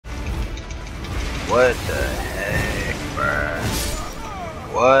What the heck, bruh?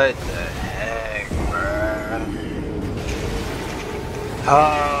 What the heck, bruh?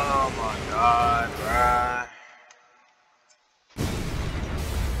 Oh my god, bruh.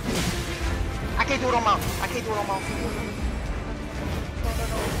 I can't do it on my. I can't do it on my.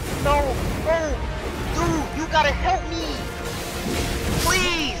 No, no, dude, you gotta help me,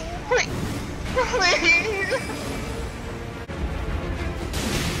 please, please.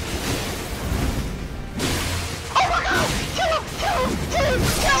 Oh my God! Kill him! Kill him! Kill him!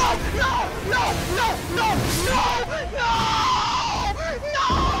 Kill him! No! No! No! No! No! No! No!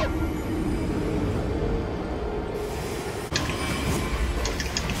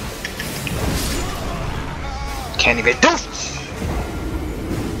 Can't even do it.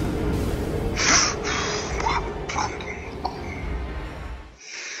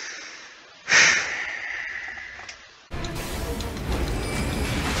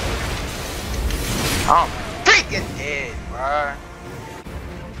 I'm freaking dead, bruh.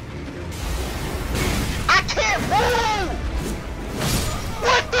 I can't move!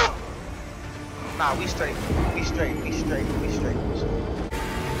 What the? Nah, we straight. We straight. We straight. We straight. We straight.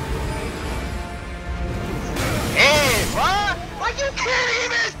 Hey, bruh! Why you can't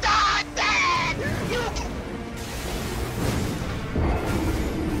even start that? You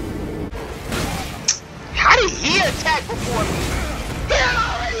How did he attack before me? He had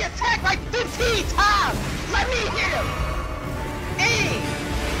already attacked like 15 times! Let me hit him! Hey!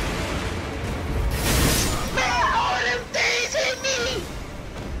 Man, all of them things hit me!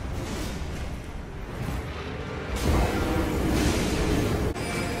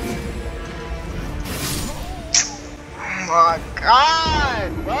 Oh my god,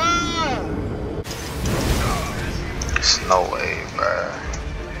 bro! There's no way, bruh.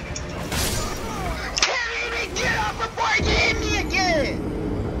 Can't even get up before you hit me again!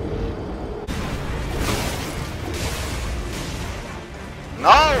 No!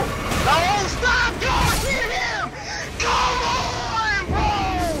 No! Stop! Don't hit him! Come on, bro!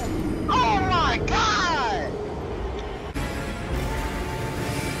 Oh my god!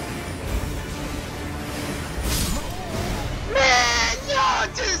 Man, y'all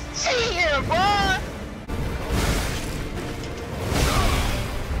just cheating, bro!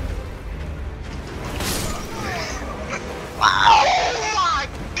 Oh my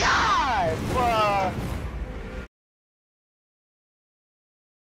god, bro!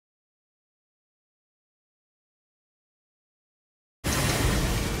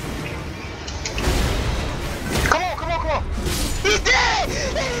 Come on, come on, come on! He's dead!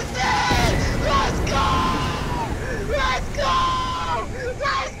 He's dead! Let's go! Let's go!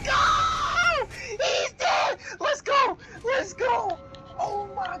 Let's go! He's dead! Let's go! Let's go! Oh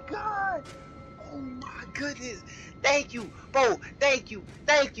my god! Oh my goodness! Thank you, bro! Thank you!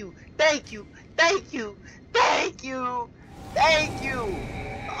 Thank you! Thank you! Thank you! Thank you! Thank you!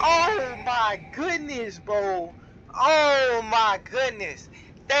 Oh my goodness, bro! Oh my goodness!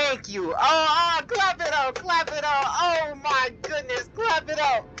 Thank you! Clap it up! Clap it up! Oh my goodness! Clap it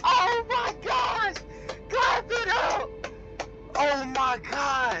up! Oh my gosh! Clap it up! Oh my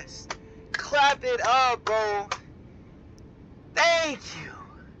gosh! Clap it up, bro! Thank you!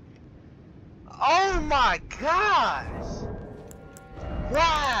 Oh my gosh!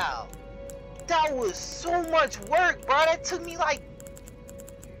 Wow! That was so much work, bro. That took me like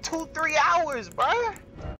 2-3 hours, bro.